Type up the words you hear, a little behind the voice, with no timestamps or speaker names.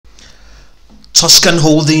Tuscan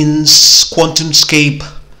Holdings, Quantumscape,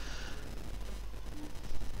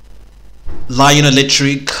 Lion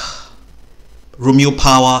Electric, Romeo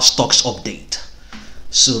Power stocks update.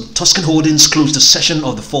 So Tuscan Holdings closed the session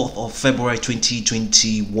of the 4th of February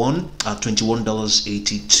 2021 at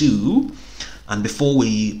 $21.82. And before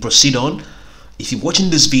we proceed on, if you're watching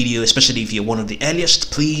this video, especially if you're one of the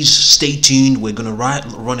earliest, please stay tuned. We're gonna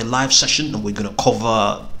run a live session and we're gonna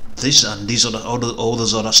cover this and these other all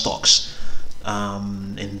those other stocks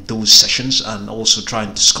in those sessions, and also try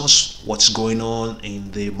and discuss what's going on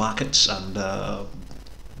in the markets and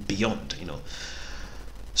beyond,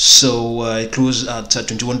 So it closed at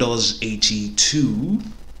 $21.82.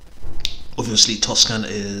 Obviously, Tuscan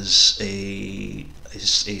is a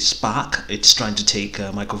SPAC. It's trying to take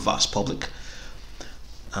Microvast public.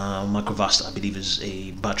 Microvast, I believe, is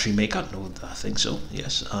a battery maker. No, I think so.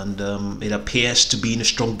 Yes, and it appears to be in a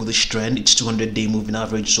strong bullish trend. Its 200-day moving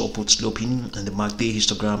average is upward sloping, and the MACD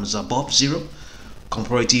histogram is above zero.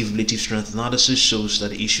 Comparative relative strength analysis shows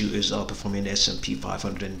that the issue is outperforming the S&P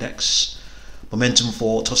 500 index. Momentum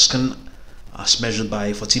for Tuscan, as measured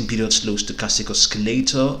by 14-period slow stochastic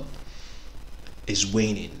oscillator, is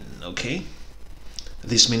waning. Okay.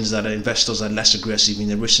 This means that investors are less aggressive in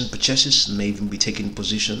their recent purchases and may even be taking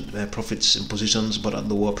profits in positions, but at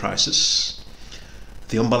lower prices.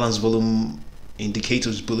 The unbalanced volume indicator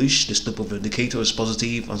is bullish. The slope of the indicator is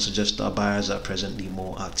positive and suggests that buyers are presently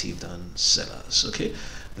more active than sellers. Okay,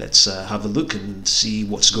 let's have a look and see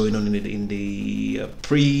what's going on in the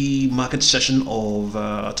pre-market session of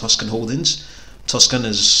Tuscan Holdings. Tuscan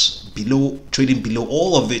is trading below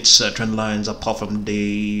all of its trend lines apart from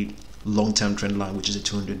the long-term trend line, which is a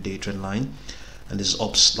 200-day trend line, and is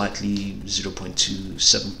up slightly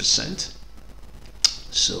 0.27%.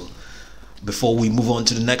 So before we move on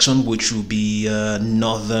to the next one, which will be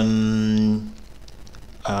Northern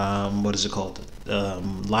what is it called,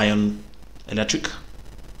 Lion Electric,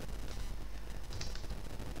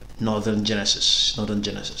 Northern Genesis,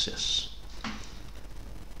 yes.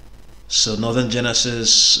 So Northern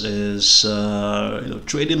Genesis is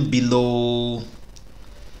trading below,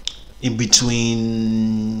 in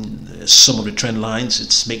between some of the trend lines.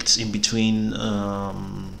 It's mixed in between.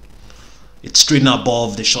 It's trading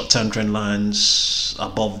above the short-term trend lines,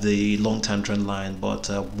 above the long-term trend line, but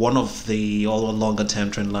one of the longer-term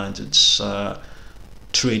trend lines, it's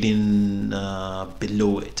trading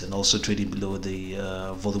below it, and also trading below the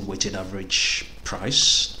volume-weighted average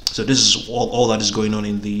price. So this is all that is going on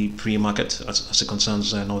in the pre-market as it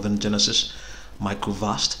concerns Northern Genesis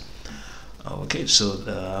Microvast. Okay, so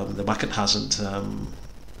the market hasn't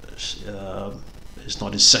it's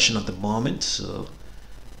not in session at the moment, so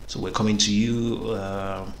we're coming to you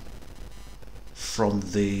from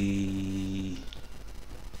the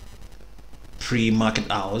pre-market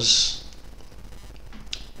hours.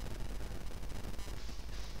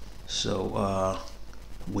 So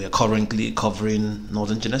we are currently covering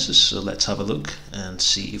Northern Genesis, so let's have a look and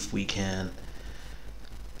see if we can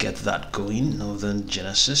get that going. Northern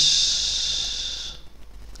Genesis.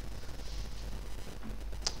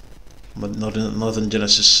 But Northern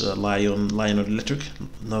Genesis, Lion Electric.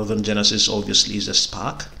 Northern Genesis obviously is a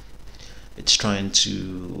SPAC. It's trying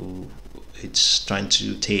to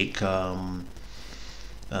take Lion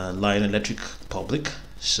Electric public.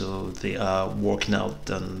 So they are working out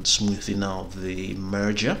and smoothing out the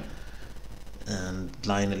merger. And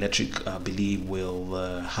Lion Electric, I believe, will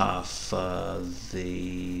have a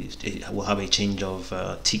change of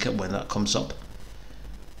ticker when that comes up.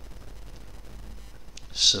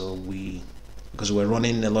 So because we're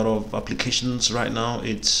running a lot of applications right now,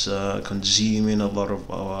 it's consuming a lot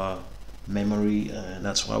of our memory, and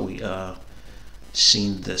that's why we are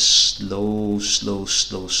seeing this slow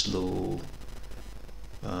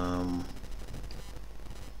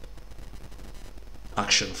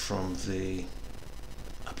action from the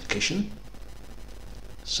application.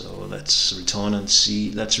 So let's return and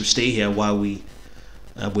see. Let's stay here while we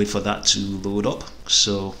wait for that to load up.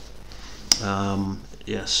 So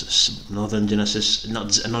yes, Northern Genesis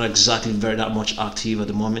not exactly that much active at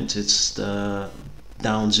the moment. It's down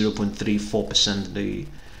 0.34% in the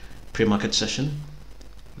pre-market session.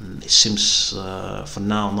 It seems for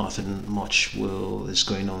now nothing much is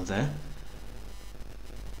going on there.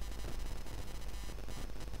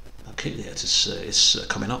 Okay, yeah, it's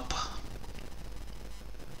coming up.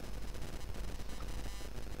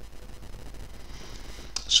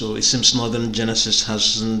 So it seems Northern Genesis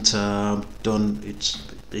hasn't done its.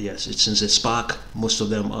 Yes, it's since a SPAC. Most of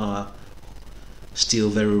them are still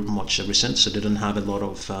very much recent, so they don't have a lot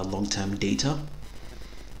of long-term data.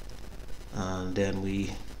 And then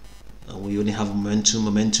we We only have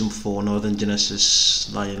momentum for Northern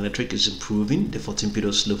Genesis Lion Electric is improving. The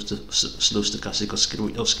 14-period slow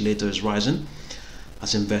stochastic oscillator is rising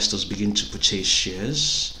as investors begin to purchase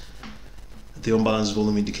shares. The unbalanced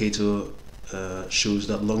volume indicator shows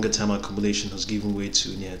that longer term accumulation has given way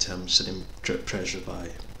to near term selling pressure by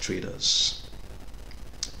traders.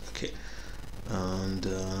 Okay, and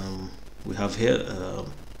we have here,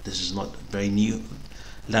 this is not very new,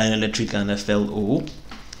 Lion Electric and FLO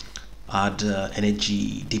add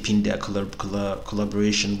energy deepen their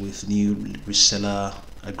collaboration with new reseller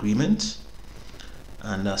agreement,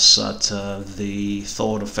 and that's at the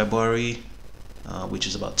 3rd of February, which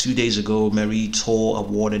is about 2 days ago. Tor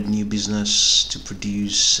awarded new business to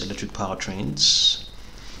produce electric powertrains.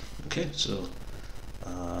 Okay, so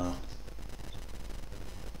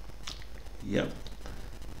yeah,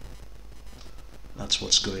 that's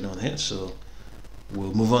what's going on here. So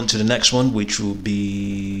we'll move on to the next one, which will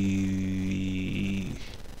be,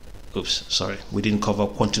 oops, sorry, we didn't cover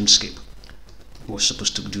Quantumscape. We were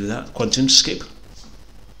supposed to do that. Quantumscape,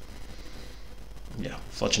 yeah,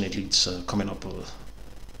 fortunately it's coming up.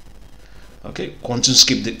 Okay,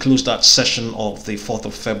 Quantumscape closed that session of the 4th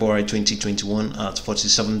of February 2021 at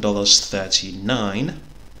 $47.39,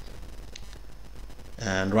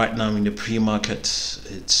 and right now in the pre-market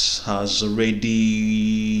it has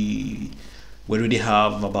already, we already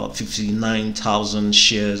have about 59,000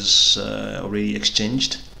 shares already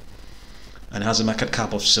exchanged, and it has a market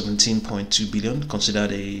cap of 17.2 billion,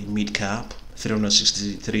 considered a mid cap.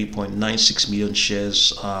 363.96 million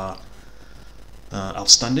shares are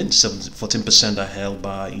outstanding. 14% are held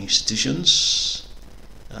by institutions,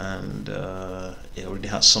 and it already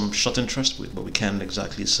has some short interest, but we can't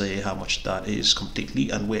exactly say how much that is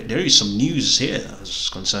completely. And there is some news here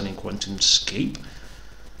concerning Quantumscape.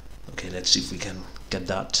 Okay, let's see if we can get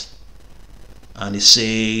that. And it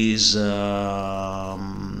says it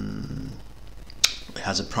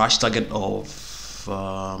has a price target of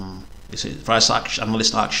it's a price action,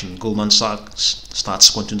 analyst action. Goldman Sachs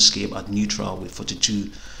starts Quantumscape at neutral with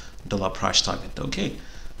 $42 price target. Okay,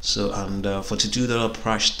 so, and $42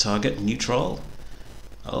 price target, neutral.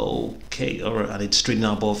 Okay, all right, and it's trading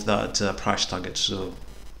above that price target. So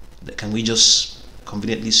can we just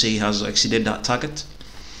conveniently say it has exceeded that target?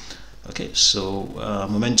 Okay, so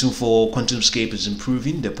momentum for Quantumscape is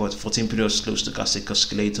improving. The 14-period slow stochastic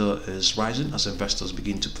oscillator is rising as investors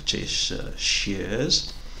begin to purchase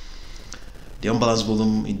shares. The unbalanced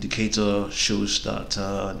volume indicator shows that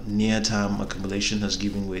near-term accumulation has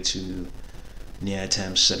given way to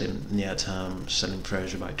near-term selling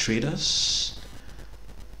pressure by traders.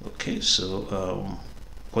 Okay, so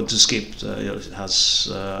Quantumscape has,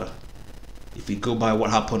 if we go by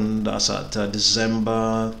what happened, that's at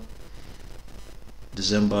December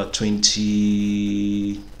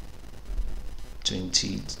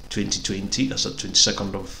 2020, that's the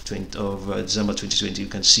 22nd of December 2020. You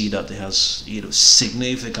can see that it has,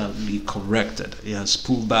 significantly corrected. It has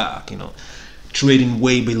pulled back, trading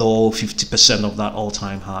way below 50% of that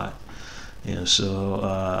all-time high. So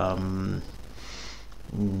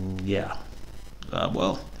yeah,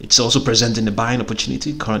 well, it's also presenting a buying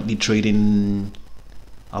opportunity, currently trading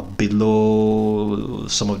below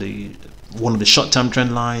one of the short-term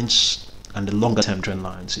trend lines and the longer-term trend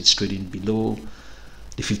lines. It's trading below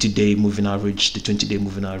the 50-day moving average, the 20-day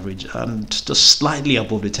moving average, and just slightly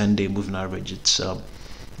above the 10-day moving average. It's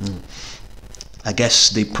I guess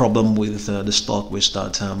the problem with the stock was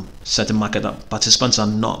that certain market participants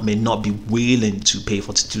may not be willing to pay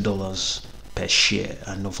 $42 per share,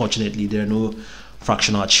 and unfortunately there are no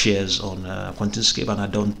fractional shares on Quantumscape, and I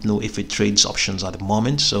don't know if it trades options at the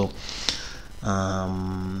moment. So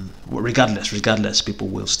regardless, people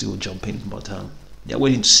will still jump in, but they're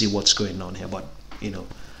waiting to see what's going on here. But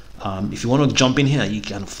if you want to jump in here, you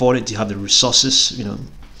can afford it. You have the resources.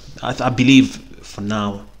 I believe for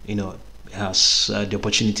now, it has the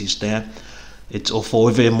opportunities there. It's for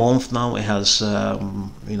over a month now. It has, I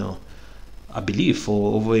believe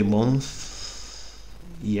for over a month.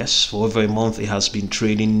 Yes, for over a month it has been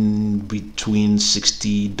trading between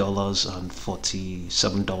 $60 and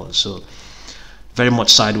 $47. So very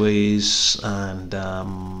much sideways, and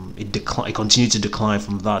it continued to decline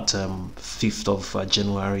from that 5th of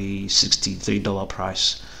January $63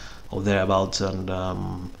 price or thereabout, and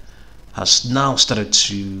has now started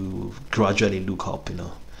to gradually look up.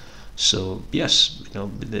 So yes,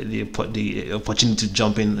 the opportunity to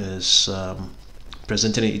jump in is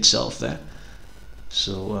presenting itself there.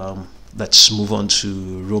 So let's move on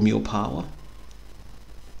to Romeo Power.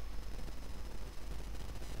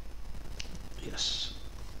 Yes.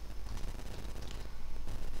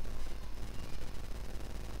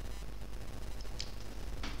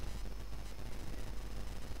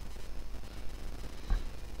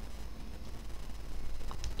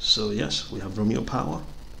 So yes, we have Romeo Power.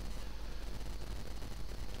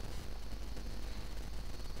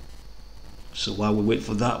 So while we wait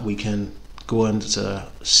for that, we can go and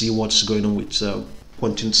see what's going on with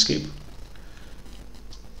Quantumscape.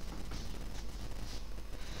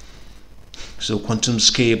 So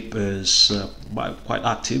Quantumscape is quite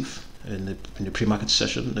active in the pre-market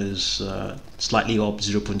session. Is slightly up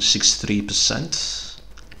 0.63%.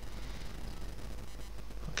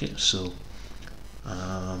 Okay, so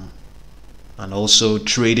and also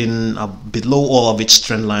trading below all of its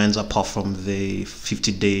trend lines apart from the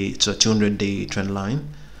 50-day to 200-day trend line.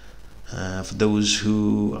 For those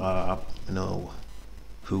who are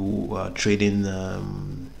trading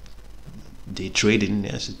day trading,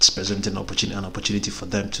 yes, it's presenting an opportunity for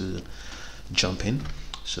them to jump in.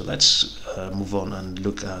 So let's move on and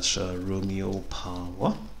look at Romeo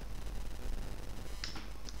Power.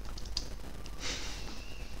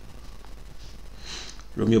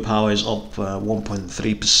 Romeo Power is up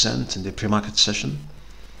 1.3% in the pre-market session,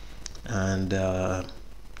 and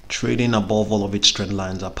trading above all of its trend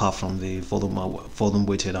lines apart from the volume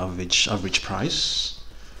weighted average price.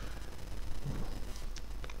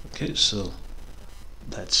 Okay, so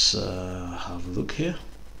let's have a look here.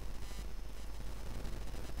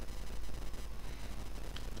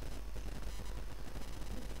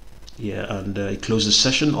 Yeah, and it closed the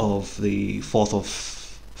session of the 4th of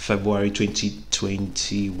February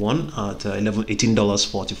 2021 at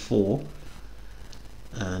 $18.44,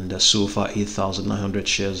 and so far 8,900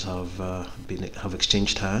 shares have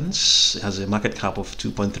exchanged hands. It has a market cap of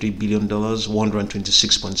 $2.3 billion,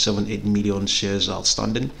 126.78 million shares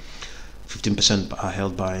outstanding. 15% are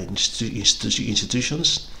held by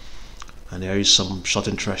institutions, and there is some short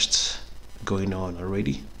interest going on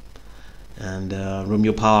already. And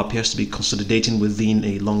Romeo Power appears to be consolidating within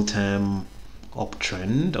a long-term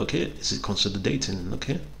uptrend. Okay, is it consolidating?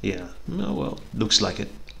 Okay, yeah, well, looks like it.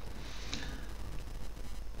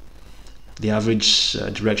 The average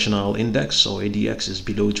directional index, or ADX, is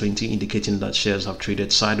below 20, indicating that shares have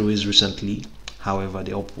traded sideways recently. However,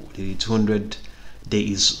 the 200-day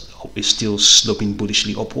is still sloping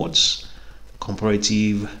bullishly upwards.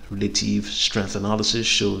 Comparative relative strength analysis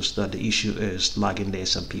shows that the issue is lagging the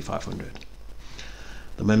S&P 500.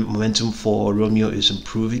 The momentum for Romeo is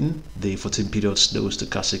improving. The 14-period slow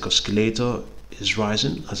stochastic oscillator is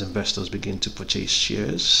rising as investors begin to purchase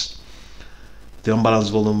shares. The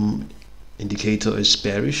unbalanced volume indicator is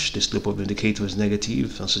bearish. The slope of the indicator is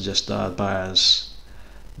negative and suggests that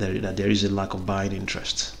there is a lack of buying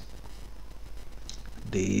interest.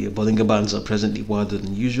 The Bollinger Bands are presently wider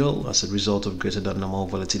than usual as a result of greater than normal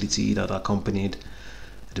volatility that accompanied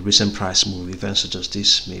the recent price move. Events such as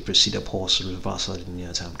this may precede a pause or reversal in the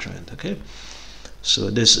near-term trend. Okay, so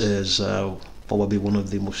this is probably one of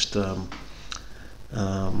the most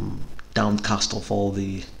downcast of all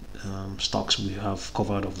the stocks we have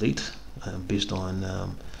covered of late, based on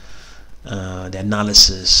the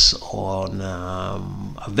analysis on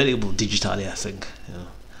available digitally, I think,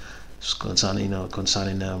 concerning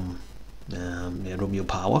Romeo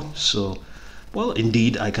Power. So, well,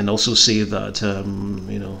 indeed, I can also say that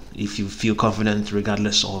if you feel confident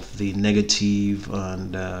regardless of the negative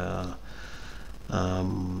and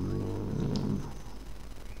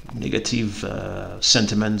negative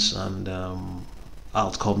sentiments and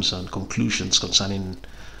outcomes and conclusions concerning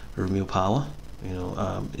Romeo Power,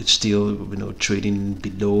 it's still trading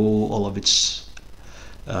below all of its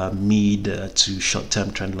mid to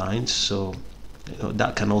short-term trend lines. So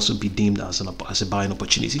that can also be deemed as a buying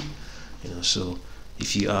opportunity. So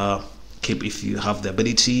if you have the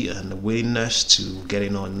ability and the willingness to get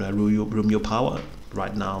in on Romeo Power,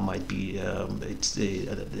 right now might be it's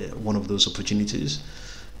one of those opportunities.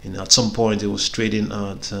 At some point it was trading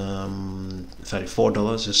at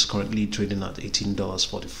 $34. It's currently trading at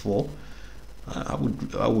 $18.44. I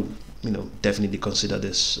would definitely consider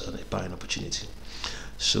this a buying opportunity.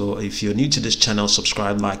 So if you're new to this channel,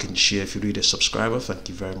 subscribe, like, and share. If you're already a subscriber, thank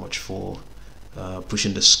you very much for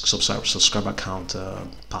pushing this subscriber count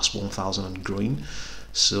past 1,000 and growing.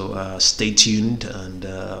 So stay tuned, and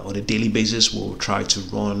on a daily basis we'll try to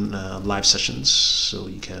run live sessions, so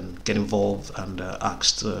you can get involved and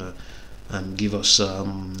ask and give us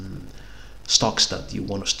stocks that you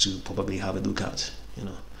want us to probably have a look at.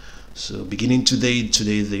 So beginning today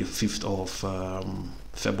the 5th of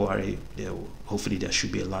February, hopefully there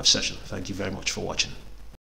should be a live session. Thank you very much for watching.